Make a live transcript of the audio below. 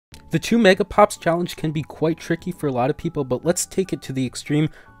The 2 Mega Pops challenge can be quite tricky for a lot of people, but let's take it to the extreme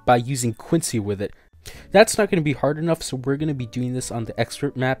by using Quincy with it. That's not going to be hard enough, so we're going to be doing this on the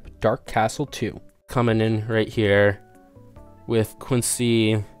expert map, Dark Castle 2. Coming in right here with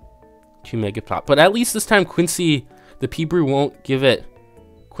Quincy 2 Mega Pop. But at least this time Quincy, the P-Brew won't give it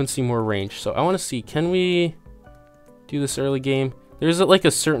Quincy more range. So I want to see, can we do this early game? There's like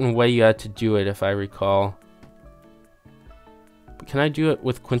a certain way you had to do it if I recall. But can I do it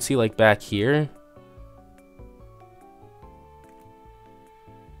with Quincy like back here?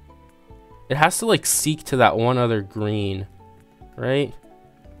 It has to like seek to that one other green, right?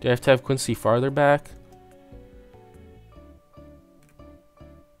 Do I have to have Quincy farther back?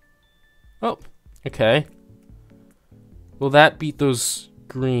 Oh, okay. Will that beat those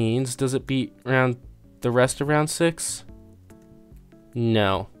greens? Does it beat round the rest of round 6?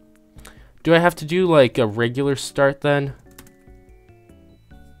 No. Do I have to do like a regular start then?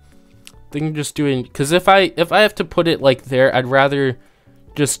 I think I'm just doing, because if I have to put it like there, I'd rather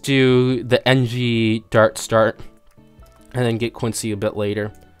just do the NG dart start and then get Quincy a bit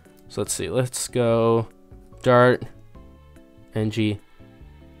later. So let's see, let's go dart, NG.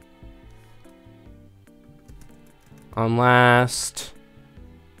 On last.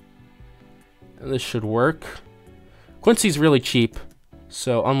 And this should work. Quincy's really cheap,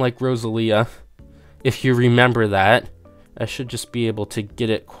 so unlike Rosalia, if you remember that, I should just be able to get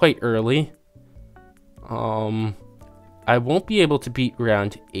it quite early. I won't be able to beat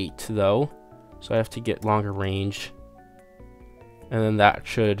round 8 though, so I have to get longer range. And then that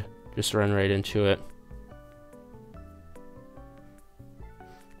should just run right into it.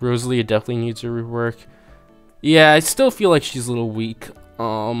 Rosalia definitely needs a rework. Yeah, I still feel like she's a little weak.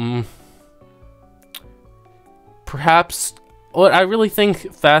 Perhaps, well, I really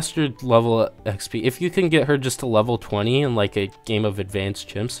think faster level XP. If you can get her just to level 20 in like a game of advanced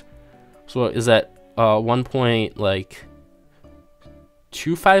chimps. So is that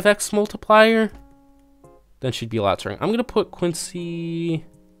 1.25x multiplier? Then she'd be a lot stronger. I'm gonna put Quincy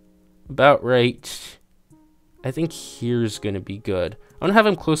about right. I think here's gonna be good. I'm gonna have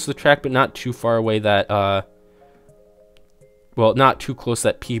him close to the track, but not too far away that well, not too close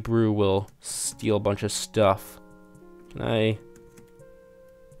that P-Brew will steal a bunch of stuff. Can I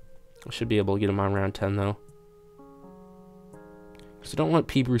should be able to get him on round 10 though. Because I don't want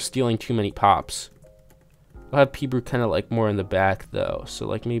P-Brew stealing too many pops. I'll have P-Brew kind of like more in the back though. So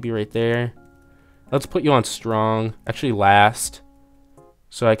like maybe right there. Let's put you on strong. Actually last.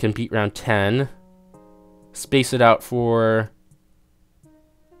 So I can beat round 10. Space it out for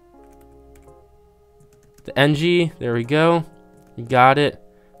the NG. There we go. You got it.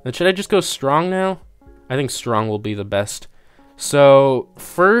 Then should I just go strong now? I think strong will be the best. So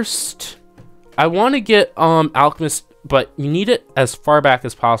first, I want to get Alchemist, but you need it as far back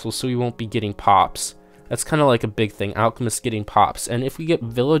as possible so we won't be getting pops. That's kind of like a big thing, Alchemist getting pops. And if we get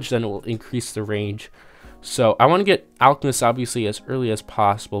Village, then it will increase the range. So I want to get Alchemist obviously as early as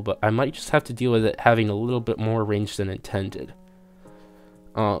possible, but I might just have to deal with it having a little bit more range than intended.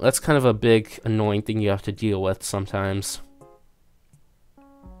 That's kind of a big annoying thing you have to deal with sometimes.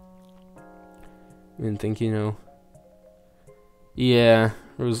 And think, you know, yeah,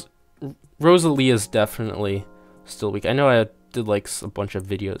 Rosalia's definitely still weak. I know I did like a bunch of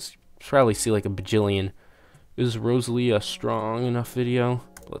videos. You probably see like a bajillion. Is Rosalia a strong enough video?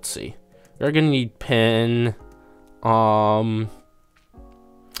 Let's see. We're gonna need pin. This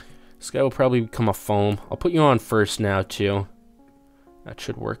guy will probably become a foam. I'll put you on first now too. That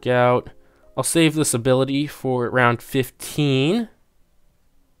should work out. I'll save this ability for round 15.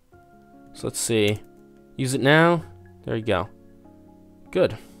 So let's see. Use it now. There you go.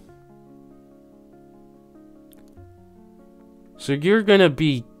 Good. So you're gonna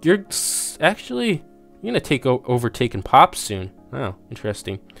be, you're gonna take over taking pops soon. Oh,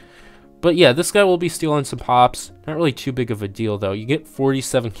 interesting. But yeah, this guy will be stealing some pops. Not really too big of a deal though. You get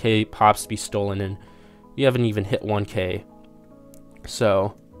 47k pops to be stolen and you haven't even hit 1k.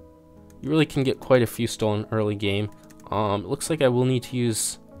 So you really can get quite a few stolen early game. It looks like I will need to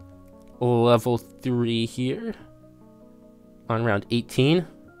use level 3 here on round 18.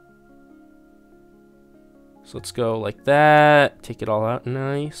 So let's go like that. Take it all out.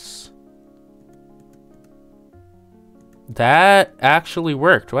 Nice. That actually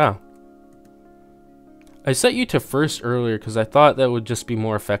worked. Wow. I set you to first earlier because I thought that would just be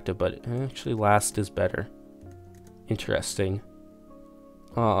more effective, but actually last is better. Interesting.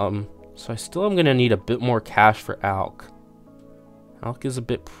 So I still am going to need a bit more cash for Alk. Alk is a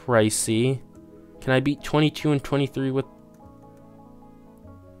bit pricey. Can I beat 22 and 23 with...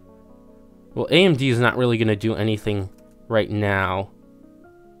 Well, AMD is not really going to do anything right now.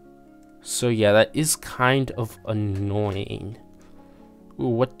 So yeah, that is kind of annoying. Ooh,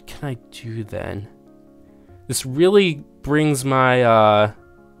 what can I do then? This really brings my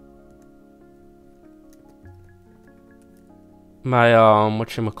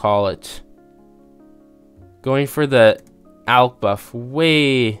whatchamacallit, going for the Alk buff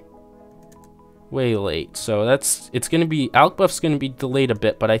way late. So it's gonna be, Alk buff's gonna be delayed a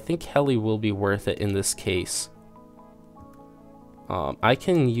bit, but I think Heli will be worth it in this case. I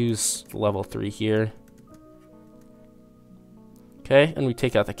can use level 3 here. Okay, and we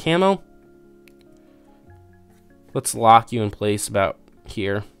take out the camo. Let's lock you in place about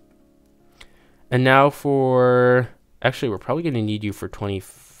here. And now for, actually we're probably gonna need you for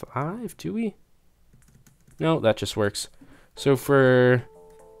 25, do we? No, that just works. So for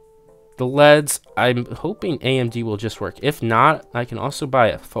the leads, I'm hoping AMD will just work. If not, I can also buy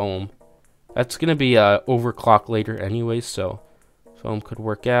a foam. That's going to be overclock later anyways, so foam could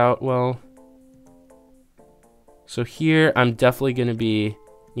work out well. So here, I'm definitely going to be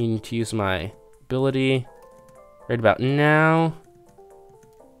needing to use my ability right about now.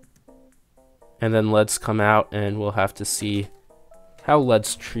 And then leads come out, and we'll have to see how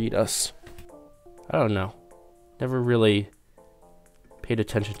leads treat us. I don't know. Never really paid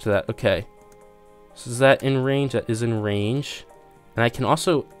attention to that. Okay. So is that in range? That is in range. And I can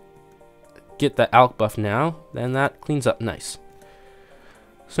also get the Alk buff now. Then that cleans up nice.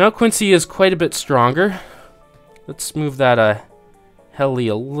 So now Quincy is quite a bit stronger. Let's move that Heli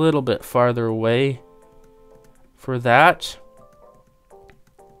a little bit farther away for that.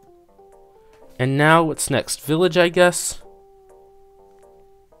 And now what's next? Village, I guess.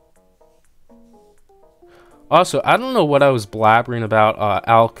 Also, I don't know what I was blabbering about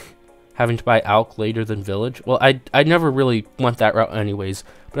Alk, having to buy Alk later than Village. Well, I never really went that route anyways,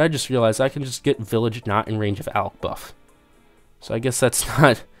 but I just realized I can just get Village not in range of Alk buff. So I guess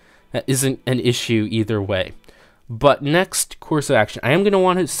that isn't an issue either way. But next course of action, I am going to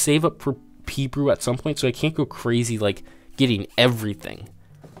want to save up for P-Brew at some point, so I can't go crazy like getting everything.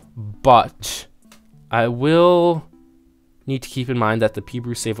 But I will need to keep in mind that the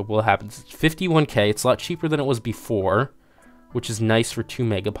P-Brew save up will happen. It's 51k. It's a lot cheaper than it was before, which is nice for 2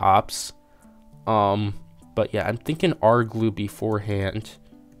 megapops. But yeah, I'm thinking R-glue beforehand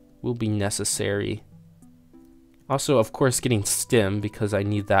will be necessary. Also, of course, getting stim because I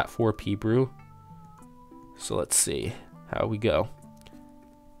need that for P-Brew. So let's see how we go.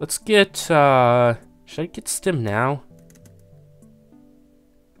 Let's get, should I get stim now?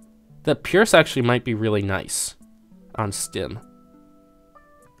 The Pierce actually might be really nice on stim.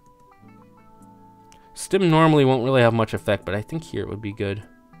 Stim normally won't really have much effect, but I think here it would be good.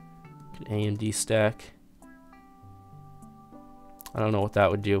 AMD stack. I don't know what that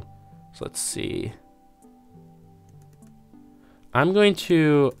would do. So let's see. I'm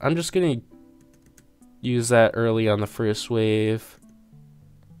just going to use that early on the first wave.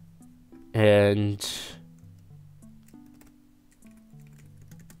 And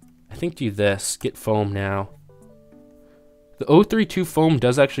I think do this. Get foam now. The 032 foam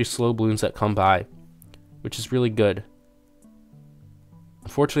does actually slow balloons that come by, which is really good.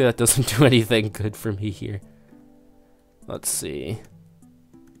 Unfortunately, that doesn't do anything good for me here. Let's see.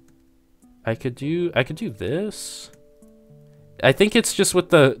 I could do this. I think it's just with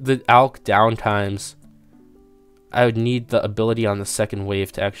the Alk downtimes, I would need the ability on the second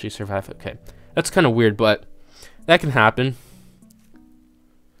wave to actually survive. Okay, that's kind of weird, but that can happen.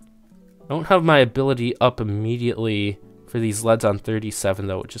 I don't have my ability up immediately for these leads on 37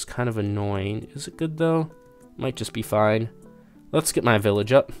 though, which is kind of annoying. Is it good though? Might just be fine. Let's get my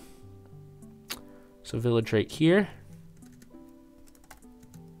village up. So village right here.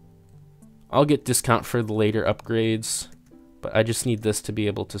 I'll get discount for the later upgrades, but I just need this to be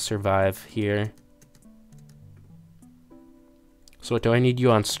able to survive here. So what, do I need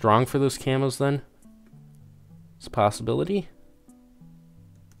you on strong for those camos then? It's a possibility.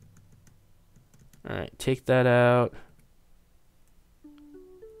 Alright, take that out.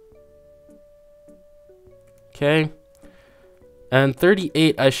 Okay. And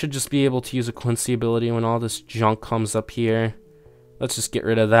 38, I should just be able to use a Quincy ability when all this junk comes up here. Let's just get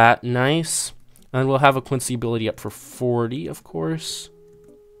rid of that. Nice. And we'll have a Quincy ability up for 40, of course.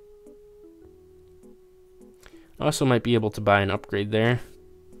 I also might be able to buy an upgrade there.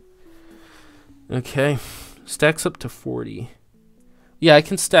 Okay. Stacks up to 40. Yeah, I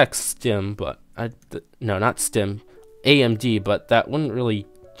can stack stim, but no, not stim. AMD, but that wouldn't really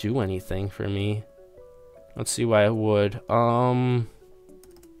do anything for me. Let's see why I would.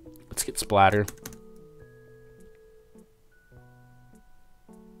 Let's get splatter.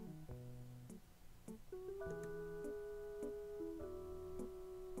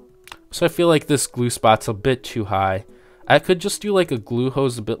 So I feel like this glue spot's a bit too high. I could just do like a glue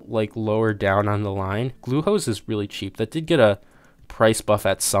hose a bit like lower down on the line. Glue hose is really cheap. That did get a price buff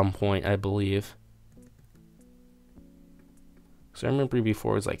at some point, I believe. So I remember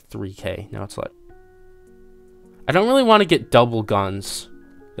before it was like 3K. Now it's like... I don't really want to get double guns,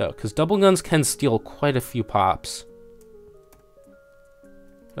 though, because double guns can steal quite a few pops.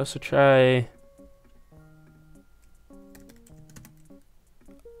 Also try...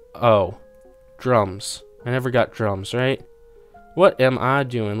 Oh, drums. I never got drums, right? What am I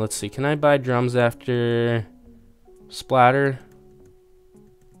doing? Let's see. Can I buy drums after splatter?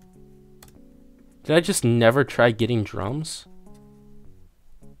 Did I just never try getting drums?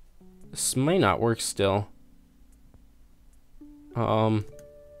 This might not work still.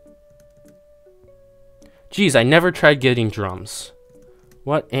 Geez, I never tried getting drums.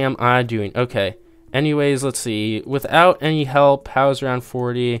 What am I doing? Okay. Anyways, let's see. Without any help, how's round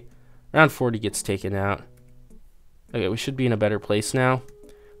 40? Round 40 gets taken out. Okay, we should be in a better place now.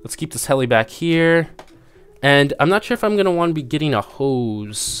 Let's keep this heli back here. And I'm not sure if I'm going to want to be getting a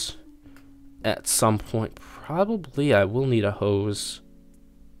hose at some point. Probably I will need a hose.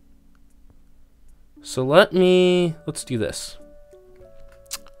 So let's do this.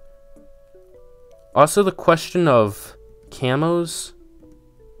 Also, the question of camos,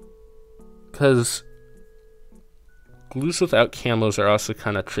 because glues without camos are also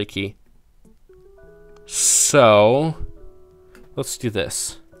kind of tricky. So, let's do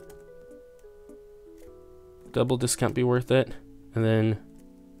this. Double discount be worth it? And then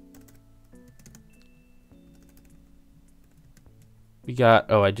we got,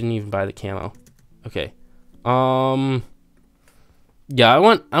 oh, I didn't even buy the camo. Okay. Yeah, I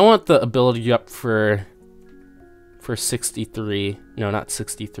want the ability up for 63. No, not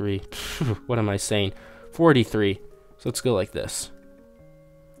 63. What am I saying? 43. So let's go like this.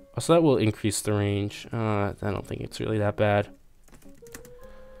 So that will increase the range. I don't think it's really that bad.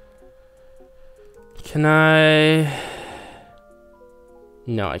 Can I?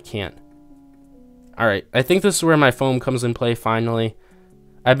 No, I can't. Alright, I think this is where my foam comes in play finally.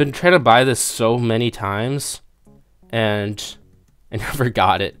 I've been trying to buy this so many times, and I never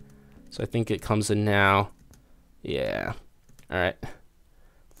got it. So I think it comes in now. Yeah. Alright.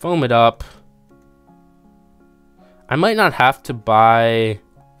 Foam it up. I might not have to buy...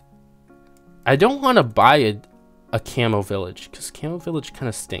 I don't want to buy a camo village, because camo village kind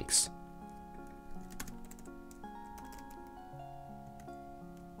of stinks.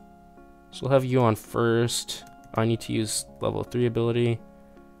 So we'll have you on first. I need to use level 3 ability.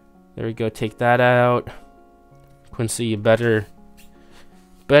 There we go, take that out. Quincy, you better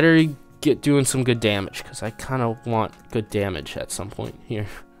get doing some good damage, because I kind of want good damage at some point here.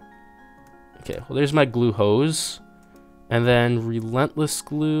 Okay, well there's my glue hose. And then relentless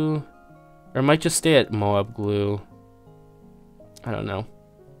glue. Or I might just stay at Moab glue. I don't know.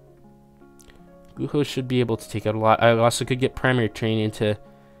 Glue hose should be able to take out a lot. I also could get primary training to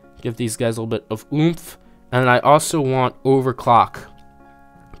give these guys a little bit of oomph. And I also want overclock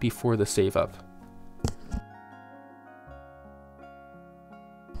before the save up.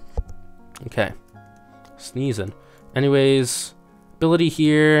 Okay. Sneezing. Anyways, ability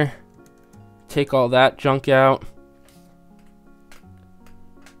here. Take all that junk out.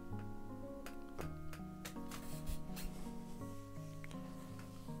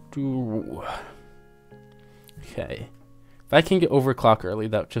 Okay. If I can get overclock early,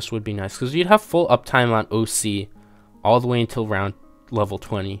 that just would be nice. Because you'd have full uptime on OC all the way until round level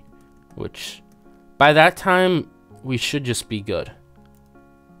 20. Which, by that time, we should just be good.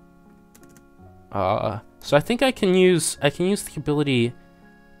 So I think I can use the ability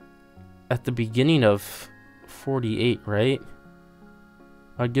at the beginning of 48, right?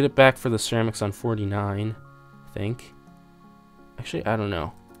 I'd get it back for the ceramics on 49, I think. Actually, I don't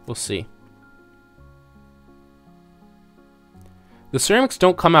know. We'll see. The ceramics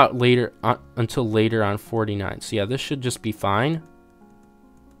don't come out later until later on 49. So yeah, this should just be fine.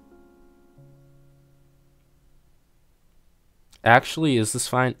 Actually, is this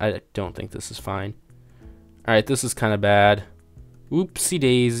fine? I don't think this is fine. Alright, this is kind of bad. Oopsie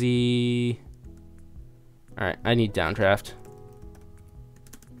daisy. Alright, I need downdraft.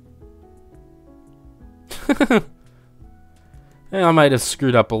 I might have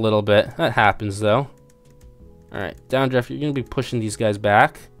screwed up a little bit. That happens, though. Alright, downdraft, you're going to be pushing these guys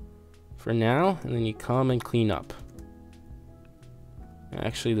back for now, and then you come and clean up.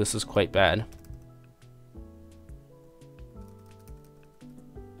 Actually, this is quite bad.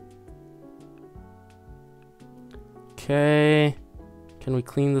 Okay, can we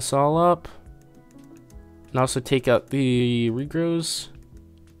clean this all up? And also take out the regrows.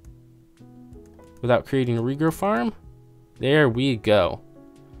 without creating a regrow farm. There we go.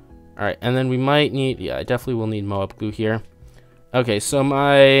 Alright, and then we might need, yeah, I definitely will need Moab glue here. Okay, so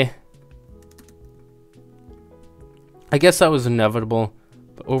I guess that was inevitable,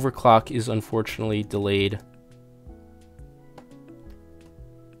 but overclock is unfortunately delayed.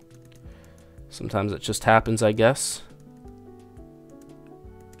 Sometimes it just happens, I guess.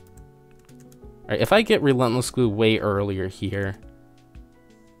 Alright, if I get Relentless Glue way earlier here,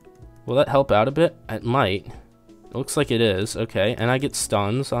 will that help out a bit? It might. It looks like it is. Okay, and I get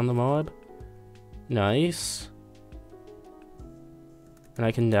stuns on the Moab. Nice. And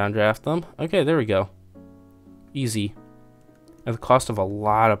I can downdraft them. Okay, there we go. Easy. At the cost of a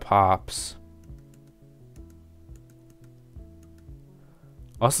lot of pops.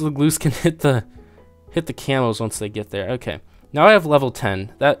 Also, the glues can hit the camos once they get there. Okay. Now I have level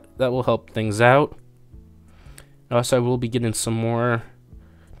 10. That will help things out. Also, I will be getting some more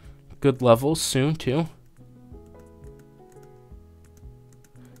good levels soon, too.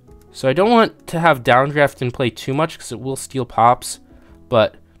 So I don't want to have downdraft in play too much because it will steal pops,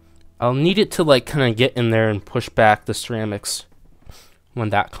 but I'll need it to like kind of get in there and push back the ceramics when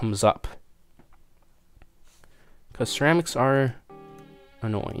that comes up. Because ceramics are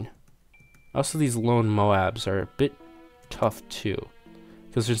annoying. Also, these lone Moabs are a bit tough too,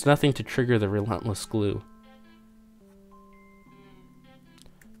 because there's nothing to trigger the Relentless Glue.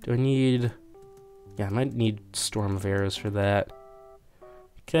 Do I need... Yeah, I might need Storm of Arrows for that.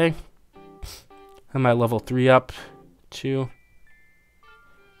 Okay. I might level 3 up, too.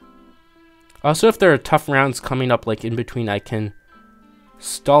 Also, if there are tough rounds coming up, like in between, I can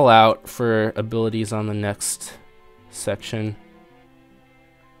stall out for abilities on the next section.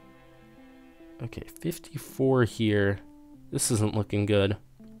 Okay, 54 here. This isn't looking good.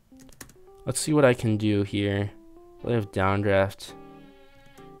 Let's see what I can do here. I have downdraft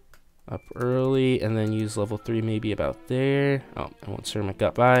up early, and then use level 3 maybe about there. Oh, I won't ceramic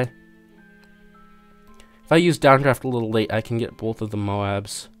got by. If I use downdraft a little late, I can get both of the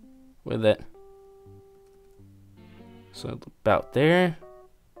Moabs with it. So about there.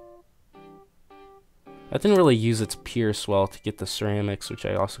 I didn't really use its pierce well to get the ceramics, which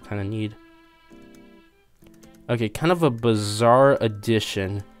I also kind of need. Okay, kind of a bizarre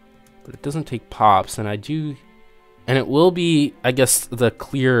addition, but it doesn't take pops, and I do... And it will be, I guess, the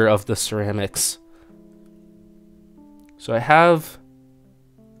clear of the ceramics. So I have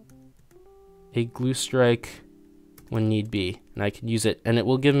a glue strike when need be, and I can use it, and it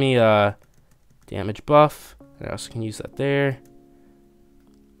will give me a damage buff. I also can use that there.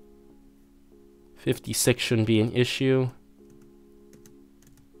 56 shouldn't be an issue.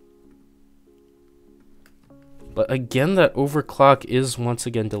 But again, that overclock is once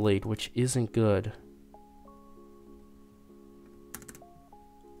again delayed, which isn't good.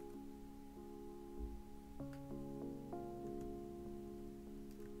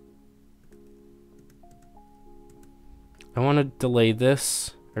 I want to delay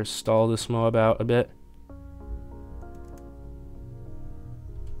this, or stall this Moab out a bit.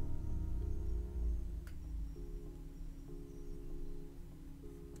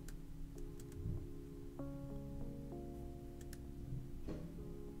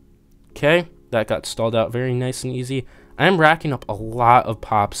 Okay, that got stalled out very nice and easy. I am racking up a lot of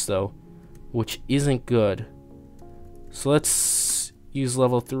pops though, which isn't good. So let's use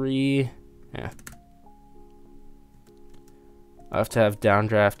level 3. Yeah. I have to have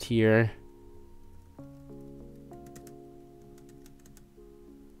downdraft here.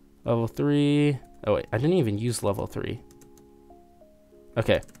 Level 3. Oh wait, I didn't even use level 3.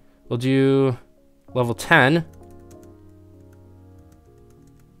 Okay, we'll do level 10.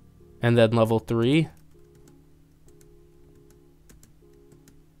 And then level 3.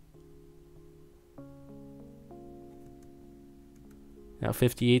 Now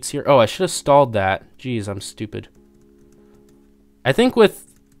 58's here. Oh, I should have stalled that. Jeez, I'm stupid. I think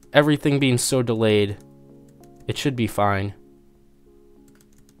with everything being so delayed, it should be fine.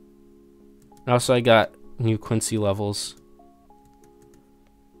 And also, I got new Quincy levels.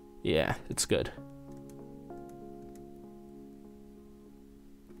 Yeah, it's good.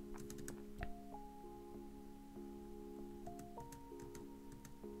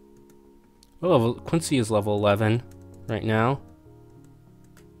 Oh, Quincy is level 11 right now.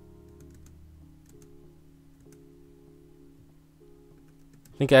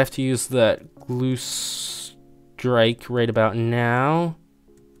 I think I have to use that glue strike right about now.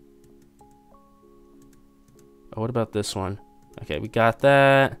 Oh, what about this one? Okay, we got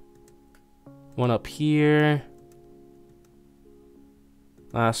that. One up here.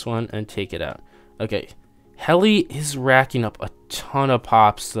 Last one, and take it out. Okay. Heli is racking up a ton of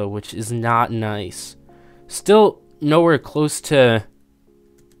pops, though, which is not nice. Still nowhere close to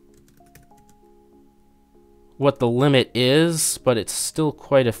what the limit is, but it's still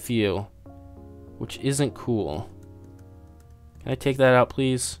quite a few, which isn't cool. Can I take that out,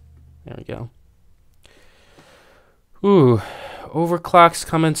 please? There we go. Ooh, overclock's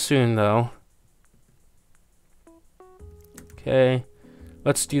coming soon, though. Okay,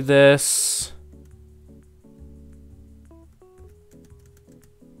 let's do this.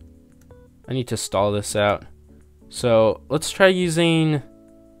 I need to stall this out. So let's try using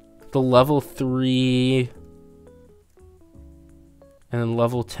the level 3 and then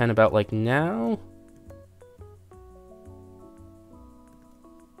level 10 about like now.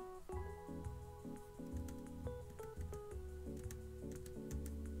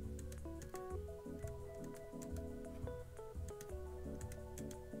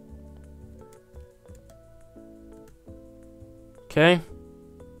 Okay.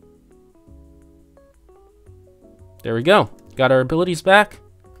 There we go. Got our abilities back.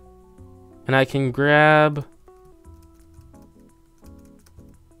 And I can grab...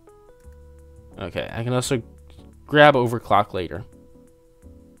 Okay, I can also grab overclock later.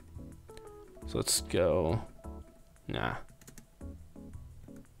 So let's go... Nah.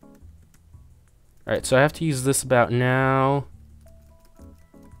 Alright, so I have to use this about now.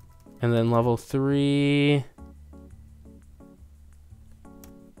 And then level 3...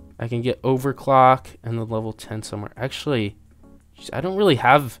 I can get overclock and the level 10 somewhere. Actually, I don't really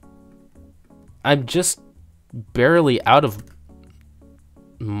have... I'm just barely out of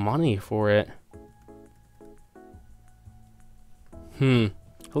money for it.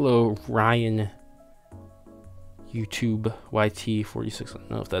 Hello, Ryan. YouTube YT46. I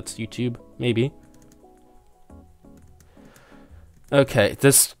don't know if that's YouTube. Maybe. Okay,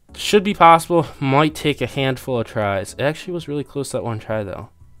 this should be possible. Might take a handful of tries. It actually was really close that one try, though.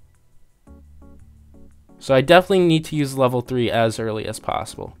 So I definitely need to use level 3 as early as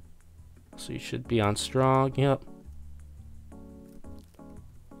possible. So you should be on strong, yep.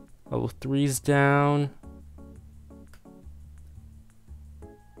 Level 3's down.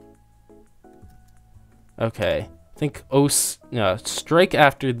 Okay, I think strike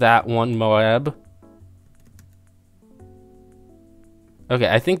after that one Moab.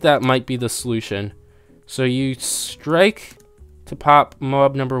 Okay, I think that might be the solution. So you strike to pop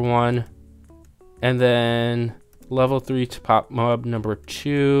Moab number 1. And then level 3 to pop mob number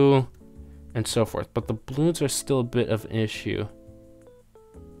 2, and so forth. But the balloons are still a bit of an issue.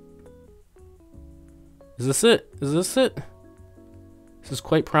 Is this it? Is this it? This is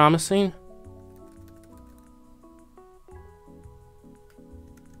quite promising.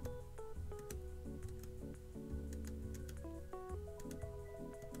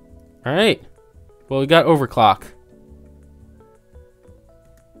 Alright. Well, we got overclock.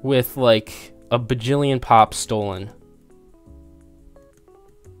 With, like... a bajillion pops stolen.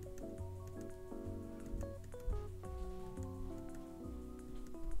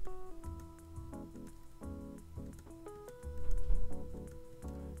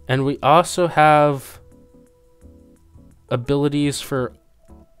 And we also have abilities for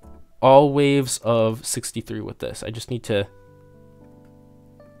all waves of 63 with this. I just need to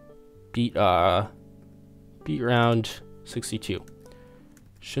beat round 62.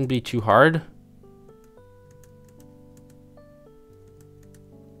 Shouldn't be too hard.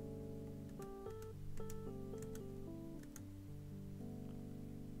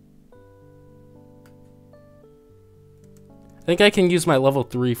 I think I can use my level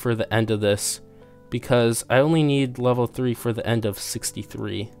 3 for the end of this, because I only need level 3 for the end of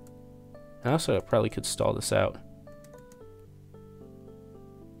 63. And also, I probably could stall this out.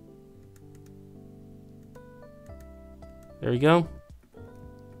 There we go.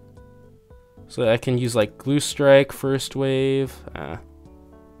 So I can use like glue strike first wave.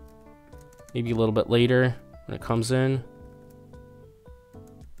 Maybe a little bit later when it comes in.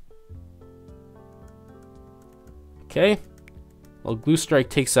 Okay. Well, glue strike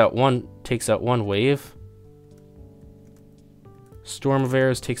takes out one wave. Storm of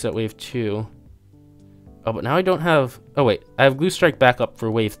Arrows takes out wave 2. Oh, but now I don't have... Oh, wait. I have glue strike back up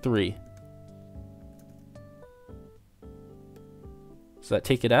for wave 3. Does that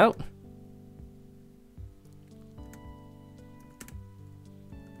take it out?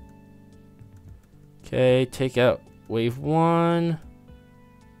 Okay, take out wave 1.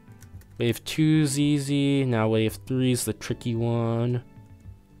 Wave 2's easy. Now wave 3's the tricky one.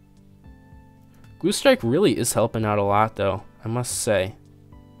 Glue strike really is helping out a lot, though, I must say.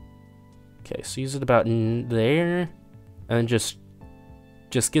 Okay, so use it about there. And then just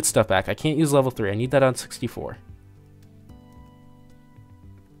just get stuff back. I can't use level 3. I need that on 64.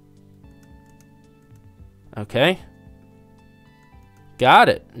 Okay. Got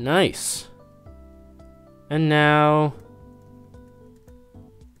it. Nice. And now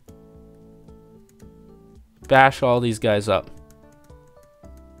bash all these guys up.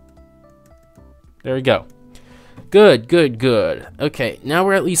 There we go. Good, good, good. Okay, now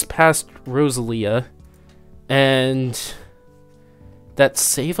we're at least past Rosalia. And that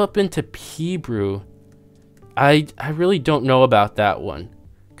save up into P-Brew, I really don't know about that one.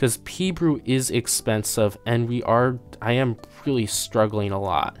 Because P-Brew is expensive, and I am really struggling a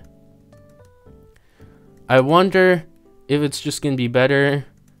lot. I wonder if it's just going to be better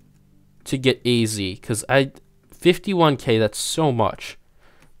to get AZ, because 51k, that's so much.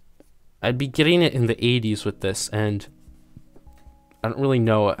 I'd be getting it in the 80s with this, and I don't really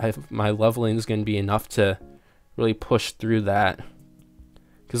know if my leveling is going to be enough to really push through that.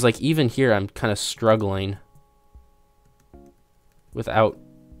 Because, like, even here, I'm kind of struggling without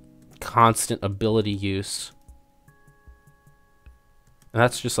constant ability use. And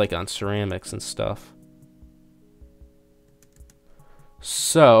that's just, like, on ceramics and stuff.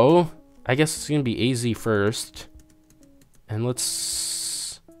 So, I guess it's going to be AZ first. And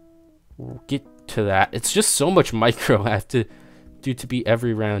let's get to that. It's just so much micro I have to do to beat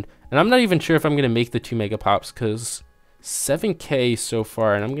every round. And I'm not even sure if I'm going to make the 2 mega pops, because 7k so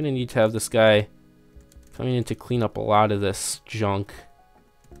far, and I'm going to need to have this guy coming in to clean up a lot of this junk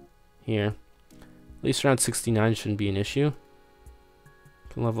here. At least around 69 shouldn't be an issue.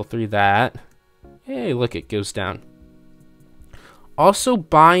 Can level 3 that. Hey, look, it goes down. Also,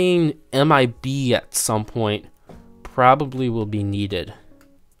 buying MIB at some point probably will be needed.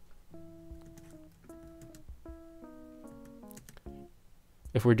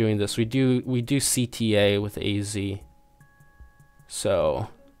 If we're doing this, we do CTA with AZ. So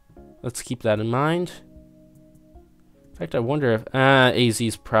let's keep that in mind. In fact, I wonder if AZ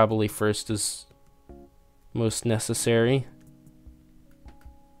is probably first is most necessary.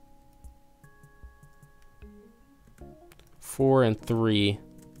 Four and 3.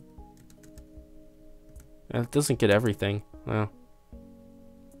 It doesn't get everything. Wow.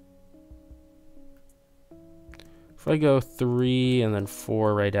 If I go 3 and then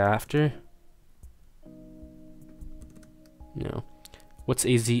 4 right after. No. What's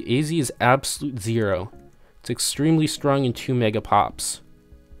AZ? AZ is absolute 0. It's extremely strong in 2 mega pops.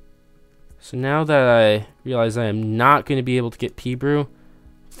 So now that I realize I am not going to be able to get P-Brew,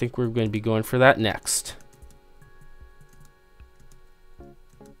 I think we're going to be going for that next.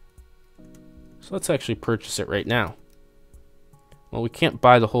 So let's actually purchase it right now. Well, we can't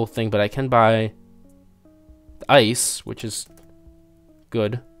buy the whole thing, but I can buy the ice, which is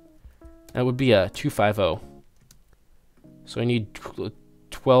good. That would be a 250. So I need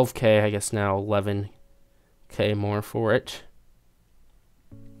 12k, I guess now 11k more for it.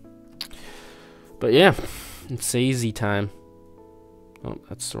 But yeah, it's AZ time. Oh,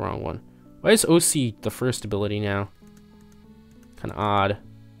 that's the wrong one. Why is OC the first ability now? Kind of odd.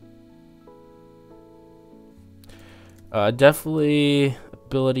 Definitely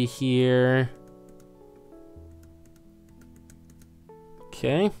ability here.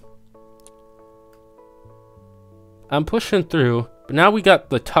 Okay. I'm pushing through, but now we got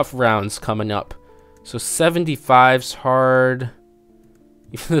the tough rounds coming up. So 75's hard.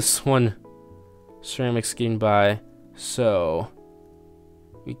 Even this one, ceramics getting by. So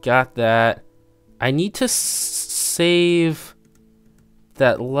we got that. I need to save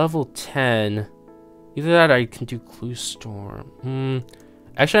that level 10. Either that or I can do Clue Storm.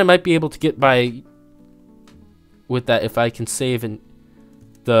 Actually, I might be able to get by with that if I can save in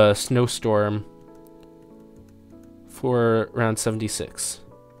the Snowstorm for round 76.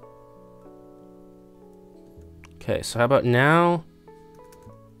 Okay, so how about now?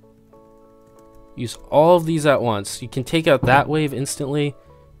 Use all of these at once. You can take out that wave instantly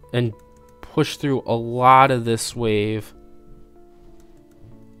and push through a lot of this wave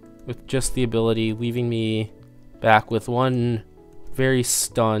with just the ability, leaving me back with one very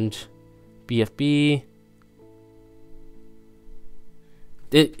stunned BFB.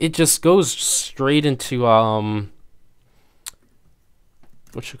 It just goes straight into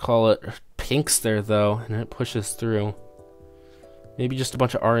what you call it, pinks there though, and it pushes through. Maybe just a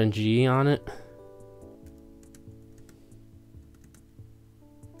bunch of RNG on it.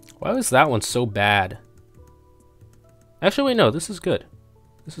 Why was that one so bad? Actually, wait, no, this is good.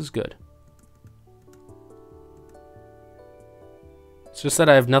 This is good. It's just that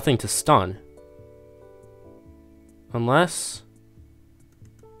I have nothing to stun. Unless...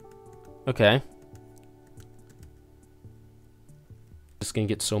 Okay. just gonna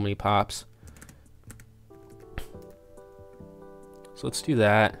get so many pops. So let's do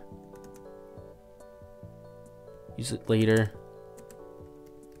that. Use it later.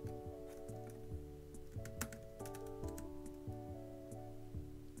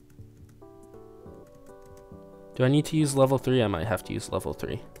 Do I need to use level 3? I might have to use level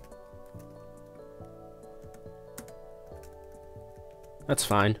 3. That's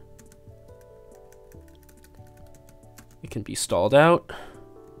fine. It can be stalled out.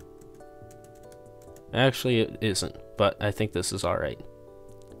 Actually, it isn't, but I think this is alright.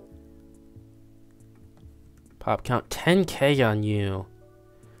 Pop count 10k on you.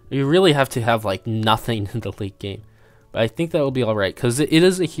 You really have to have like nothing in the late game. But I think that will be alright, because it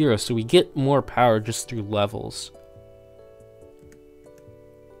is a hero, so we get more power just through levels.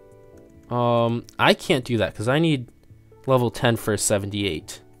 I can't do that, because I need level 10 for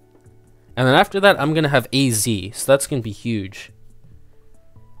 78. And then after that, I'm going to have AZ, so that's going to be huge.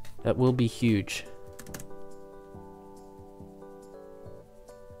 That will be huge.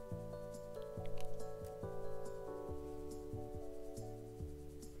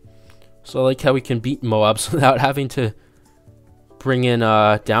 So I like how we can beat Moabs without having to bring in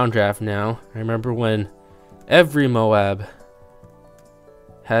downdraft now. I remember when every Moab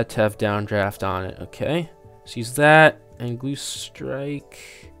had to have downdraft on it. Okay, let's use that and glue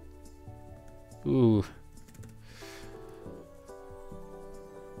strike. Ooh,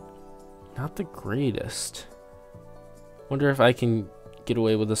 not the greatest. Wonder if I can get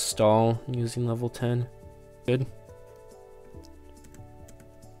away with a stall using level 10. Good.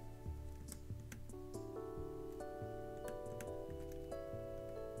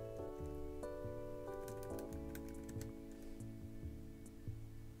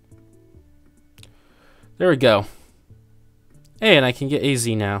 There we go. Hey, and I can get AZ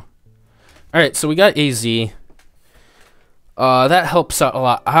now. Alright, so we got AZ. That helps out a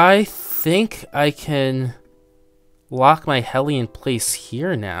lot. I think I can lock my heli in place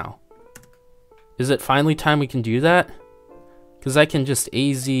here now. Is it finally time we can do that? Because I can just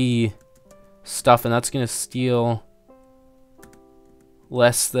AZ stuff, and that's going to steal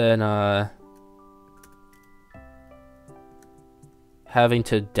less than having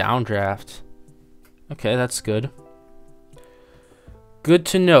to downdraft. Okay, that's good. Good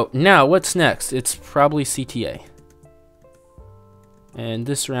to know. Now, what's next? It's probably CTA. And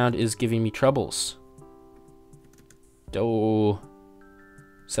this round is giving me troubles. Oh,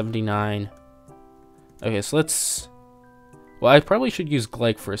 79. Okay, so let's... Well, I probably should use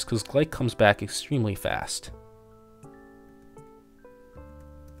Glyke first, because Glyke comes back extremely fast.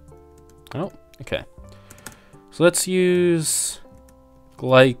 Oh, okay. So let's use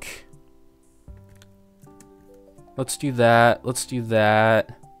Glyke. Let's do that. Let's do that.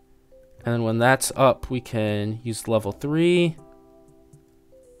 And then when that's up, we can use level 3.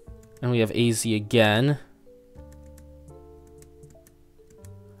 And we have AZ again.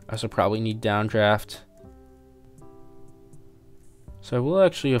 I also probably need downdraft. So I will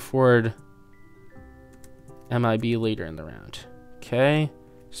actually afford MIB later in the round. Okay.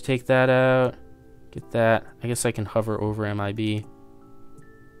 Let's take that out. Get that. I guess I can hover over MIB.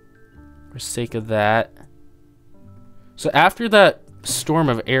 For sake of that. So after that storm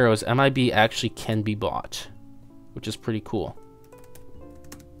of arrows, MIB actually can be bought, which is pretty cool.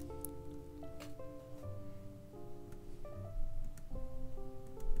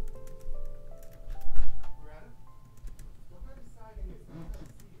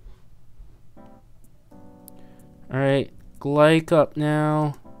 Alright, Glyke up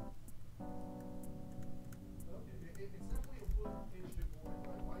now.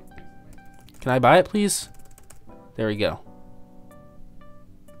 Can I buy it, please? There we go.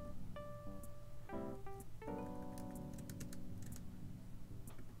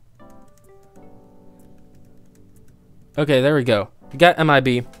 Okay, there we go. We got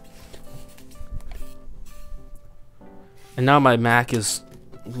MIB. And now my Mac is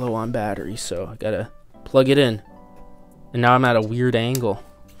low on battery, so I gotta plug it in. And now I'm at a weird angle.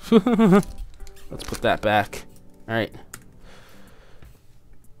 Let's put that back. Alright.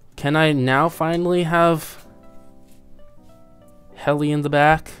 Can I now finally have heli in the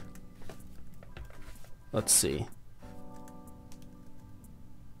back? Let's see.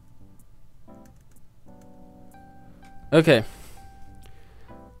 Okay.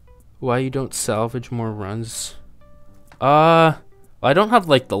 Why you don't salvage more runs? I don't have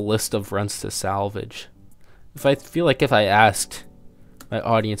like the list of runs to salvage. If I feel like if I asked my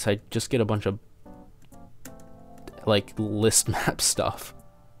audience, I'd just get a bunch of like list map stuff,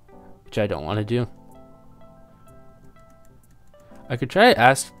 which I don't want to do. I could try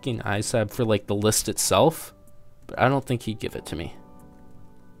asking ISAB for like the list itself, but I don't think he'd give it to me.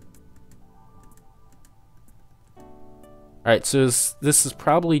 Alright, so this is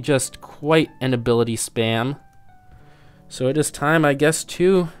probably just quite an ability spam. So it is time, I guess,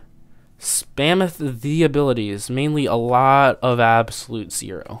 to spammeth the abilities. Mainly a lot of absolute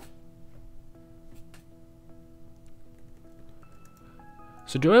zero.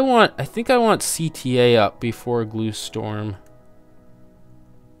 So do I think I want CTA up before Glue Storm.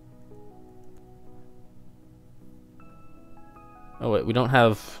 Oh wait, we don't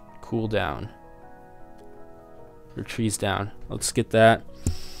have cooldown. Or trees down. Let's get that.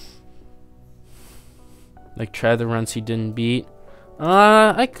 Like try the runs he didn't beat.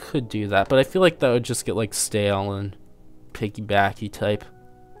 I could do that, but I feel like that would just get like stale and piggybacky type.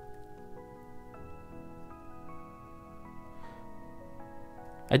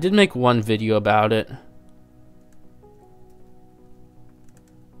 I did make one video about it.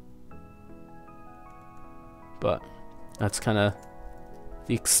 But that's kind of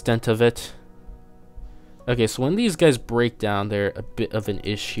the extent of it. Okay, so when these guys break down, they're a bit of an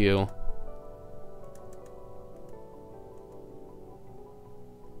issue.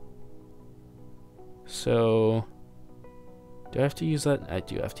 So, do I have to use that? I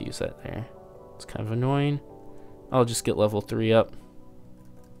do have to use that there. It's kind of annoying. I'll just get level 3 up.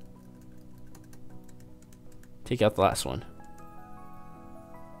 Take out the last one.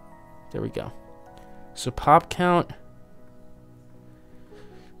 There we go. So pop count.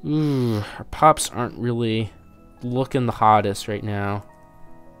 Ooh, our pops aren't really looking the hottest right now.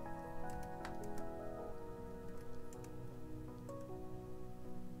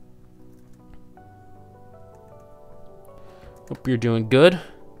 Hope you're doing good.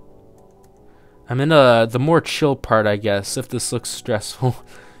 I'm in the more chill part, I guess. If this looks stressful,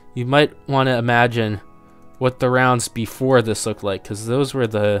 you might want to imagine what the rounds before this looked like, because those were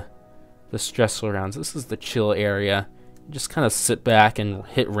the stressful rounds. This is the chill area. Just kind of sit back and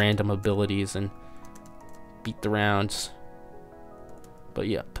hit random abilities and beat the rounds. But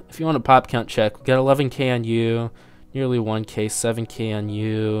yep, if you want a pop count check, we got 11k on you, nearly 1k, 7k on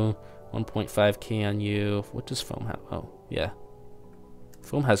you, 1.5k on you. What does foam have? Oh, yeah.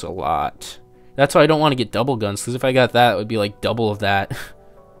 Foam has a lot. That's why I don't want to get double guns, because if I got that, it would be like double of that.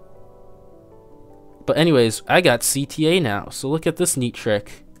 But anyways, I got CTA now, so look at this neat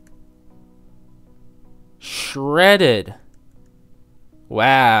trick. Shredded.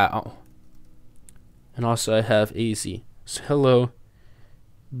 Wow. And also I have AZ. So hello,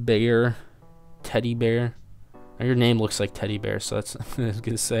 bear, teddy bear. Now your name looks like teddy bear, so that's what I was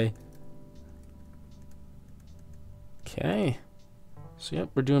gonna say. Okay. So yep,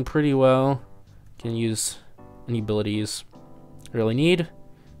 we're doing pretty well. Can use any abilities I really need.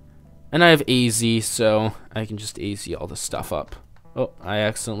 And I have AZ, so I can just AZ all this stuff up. Oh, I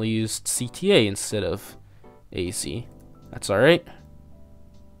accidentally used CTA instead of AZ. That's alright.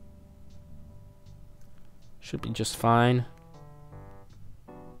 Should be just fine.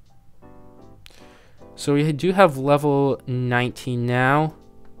 So we do have level 19 now.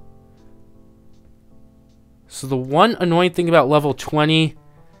 So the one annoying thing about level 20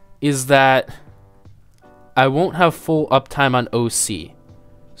 is that I won't have full uptime on OC.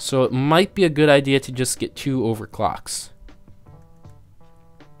 So it might be a good idea to just get 2 overclocks,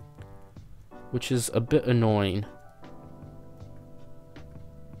 which is a bit annoying.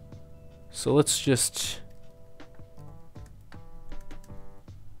 So let's just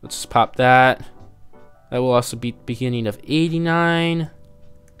pop that. That will also be beginning of 89, and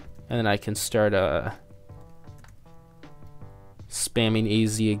then I can start spamming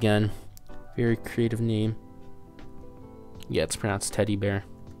AZ again. Very creative name. Yeah, it's pronounced teddy bear.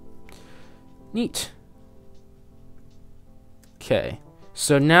 Neat. Okay.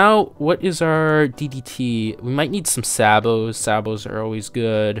 So now, what is our DDT? We might need some sabos. Sabos are always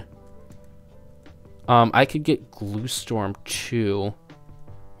good. I could get Glue Storm too.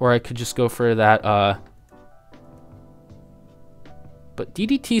 Or I could just go for that, but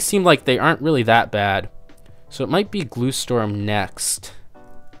DDT seem like they aren't really that bad. So it might be Glue Storm next.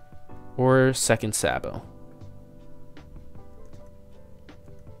 Or second Sabo.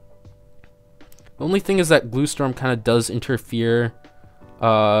 The only thing is that Glue Storm kind of does interfere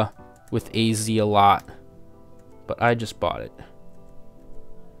with AZ a lot. But I just bought it.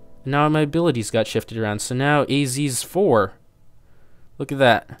 And now my abilities got shifted around. So now AZ's 4. Look at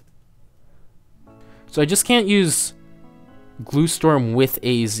that. So I just can't use Glue Storm with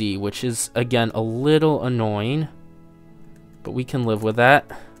AZ, which is, again, a little annoying. But we can live with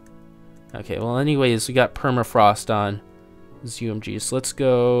that. Okay, well, anyways, we got Permafrost on UMG. So let's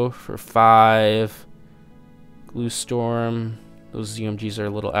go for 5. Glue Storm. Those UMGs are a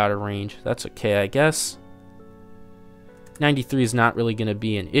little out of range. That's okay, I guess. 93 is not really going to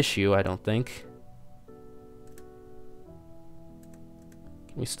be an issue, I don't think.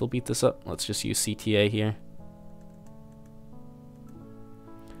 Can we still beat this up? Let's just use CTA here.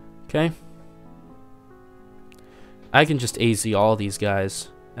 Okay. I can just AZ all these guys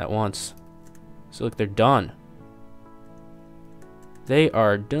at once. So look, they're done. They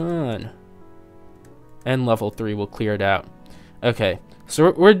are done. And level 3 will clear it out. Okay,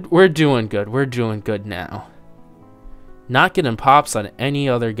 so we're doing good. We're doing good now. Not getting pops on any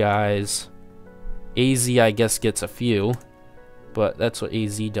other guys. AZ, I guess, gets a few, but that's what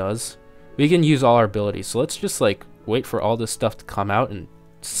AZ does. We can use all our abilities, so let's just like wait for all this stuff to come out and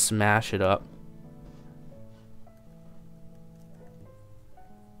smash it up.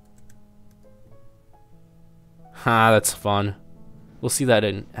 Ha, that's fun. We'll see that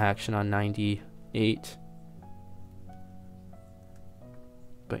in action on 98.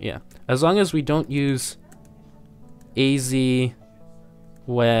 But yeah, as long as we don't use AZ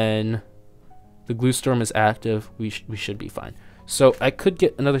when the glue storm is active, we should be fine. So I could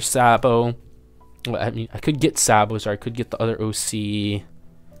get another Sabo. Well, I mean, I could get Sabos, or I could get the other OC.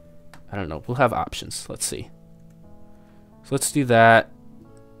 I don't know. We'll have options. Let's see. So let's do that.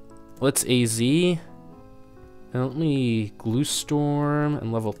 Let's AZ. And let me glue storm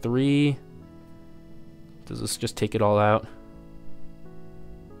and level 3. Does this just take it all out?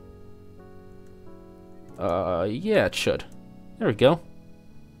 Yeah, it should. There we go.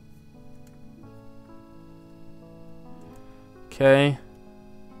 Okay.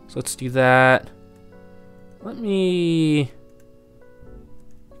 So let's do that. Let me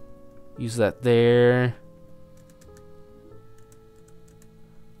use that there.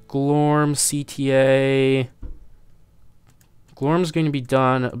 Glorm, CTA. Glorm's going to be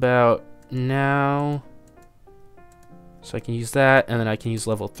done about now. So I can use that, and then I can use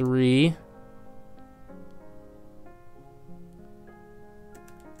level 3.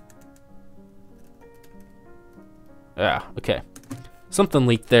 Ah, okay. Something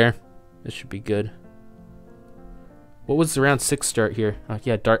leaked there. This should be good. What was the round 6 start here? Oh,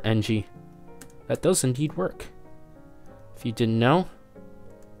 yeah, Dart NG. That does indeed work. If you didn't know.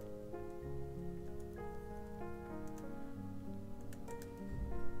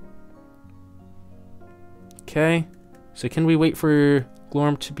 Okay. So can we wait for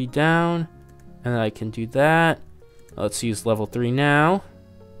Glorm to be down? And then I can do that. Let's use level 3 now.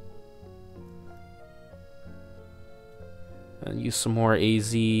 And use some more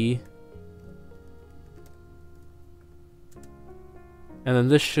AZ. And then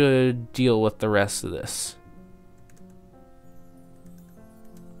this should deal with the rest of this.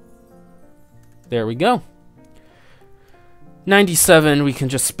 There we go. 97, we can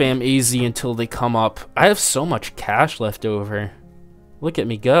just spam AZ until they come up. I have so much cash left over. Look at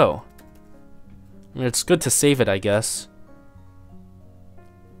me go. I mean, it's good to save it, I guess.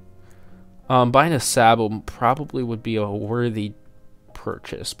 Buying a Sabo probably would be a worthy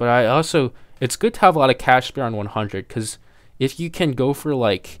purchase, but I also, it's good to have a lot of cash spare on 100, because if you can go for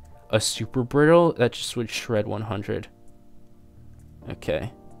like a super brittle, that just would shred 100.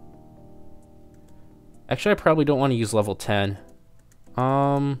 Okay. Actually, I probably don't want to use level 10.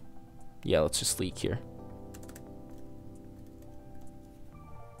 Yeah, let's just leak here.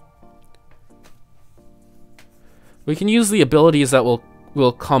 We can use the abilities that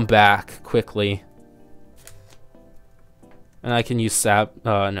will come back quickly. And I can use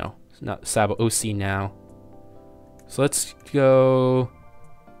no, not Sabo, OC now. So let's go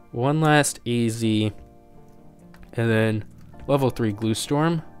one last AZ. And then level 3 Glue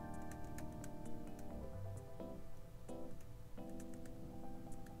Storm.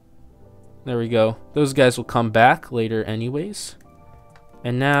 There we go. Those guys will come back later anyways.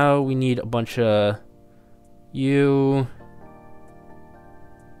 And now we need a bunch of you.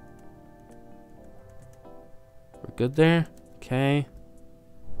 We're good there. Okay.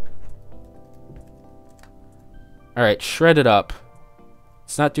 Alright, shred it up.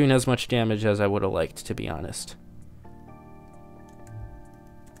 It's not doing as much damage as I would have liked, to be honest.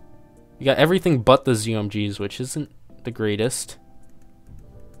 We got everything but the ZOMGs, which isn't the greatest.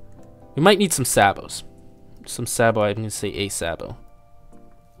 We might need some Sabos. Some Sabo, I'm going to say a Sabo.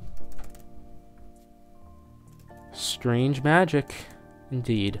 Strange magic,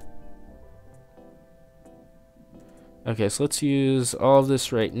 indeed. Okay, so let's use all of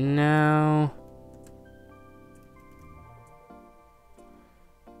this right now.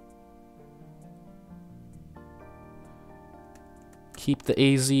 Keep the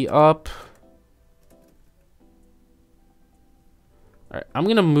AZ up. Alright, I'm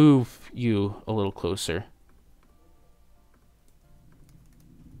gonna move you a little closer.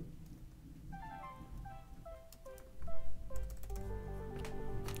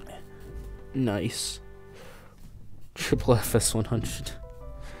 Nice. Triple FS 100.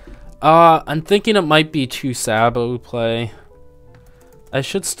 I'm thinking it might be 2 Sabo play. I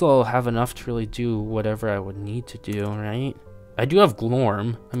should still have enough to really do whatever I would need to do, right? I do have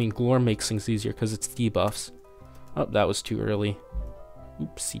Glorm. I mean, Glorm makes things easier because it's debuffs. Oh, that was too early.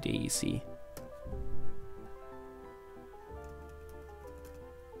 Oopsie daisy.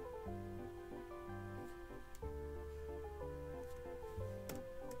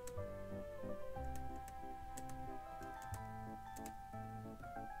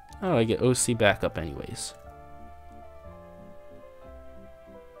 Oh, I get OC back up anyways.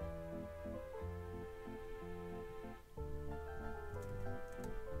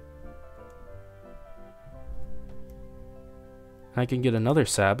 I can get another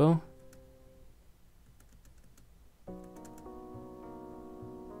Sabo.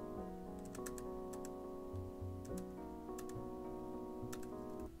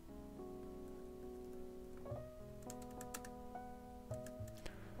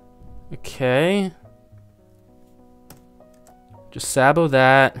 Okay. Just Sabo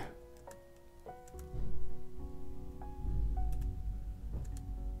that.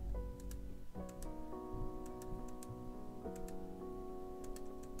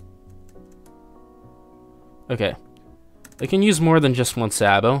 Okay. I can use more than just 1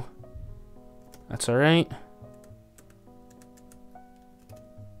 Sabo. That's alright.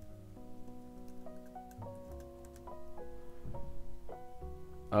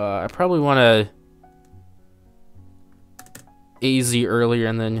 I probably want to AZ earlier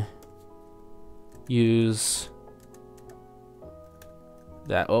and then use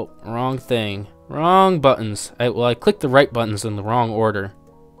that. Oh, wrong thing. Wrong buttons. I clicked the right buttons in the wrong order.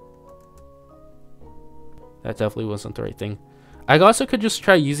 That definitely wasn't the right thing. I also could just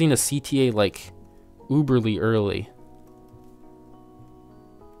try using a CTA like uberly early.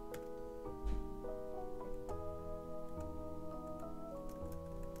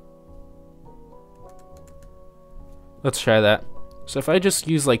 Let's try that. So if I just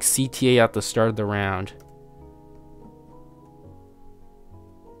use like CTA at the start of the round.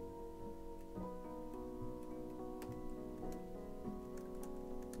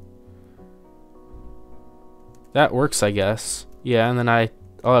 That works, I guess. Yeah, and then I'll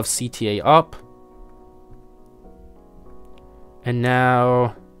have CTA up. And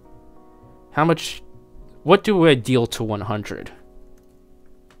now, how much, what do I deal to 100?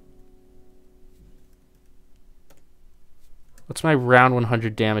 What's my round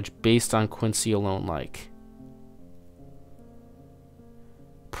 100 damage based on Quincy alone like?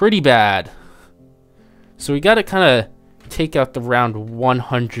 Pretty bad. So we gotta kind of take out the round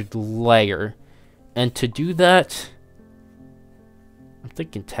 100 layer. And to do that, I'm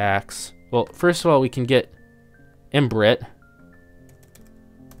thinking tax. Well, first of all, we can get Imbrit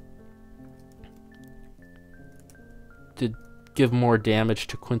to give more damage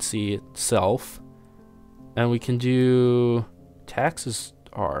to Quincy itself. And we can do taxes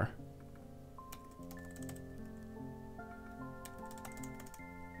R.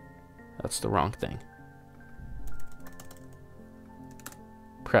 That's the wrong thing.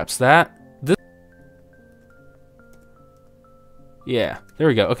 Perhaps that. Yeah, there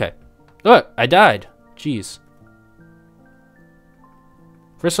we go. Okay. Oh, I died. Jeez.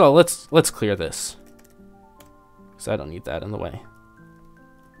 First of all, let's clear this, because I don't need that in the way.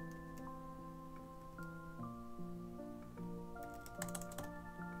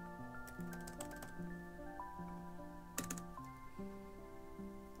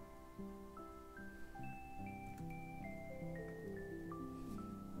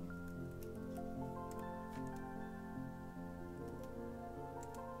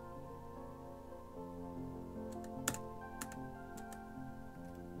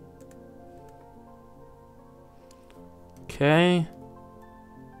 Okay.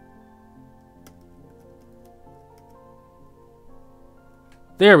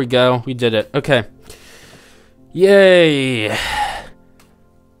 There we go. We did it. Okay. Yay.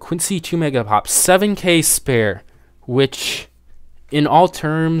 Quincy 2 Mega Pop. 7k spare, which in all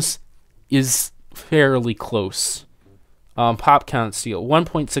terms is fairly close. Pop count steal.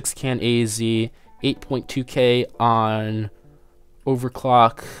 1.6k on AZ, 8.2k on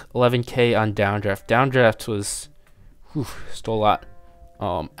overclock, 11k on downdraft. Downdraft was still a lot.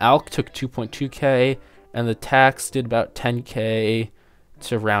 Alk took 2.2k, and the tax did about 10k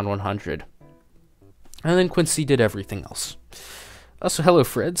to round 100. And then Quincy did everything else. Also, hello,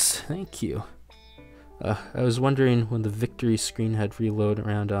 Freds. Thank you. I was wondering when the victory screen had reload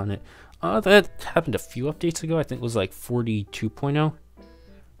around on it. That happened a few updates ago. I think it was like 42.0.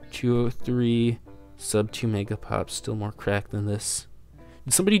 203 sub 2 megapop. Still more cracked than this.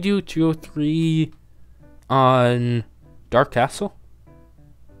 Did somebody do 203 on Dark Castle?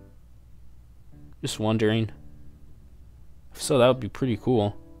 Just wondering. If so, that would be pretty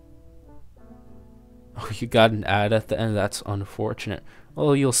cool. Oh, you got an ad at the end. That's unfortunate.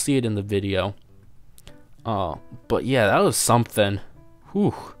 Well, you'll see it in the video. But yeah, that was something.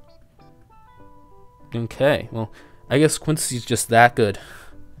 Whew. Okay, well, I guess Quincy's just that good.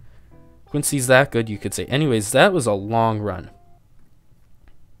 Quincy's that good, you could say. Anyways, that was a long run.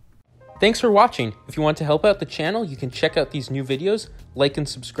 Thanks for watching. If you want to help out the channel, you can check out these new videos, like and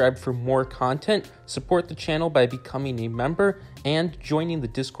subscribe for more content, support the channel by becoming a member, and joining the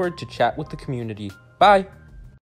Discord to chat with the community. Bye!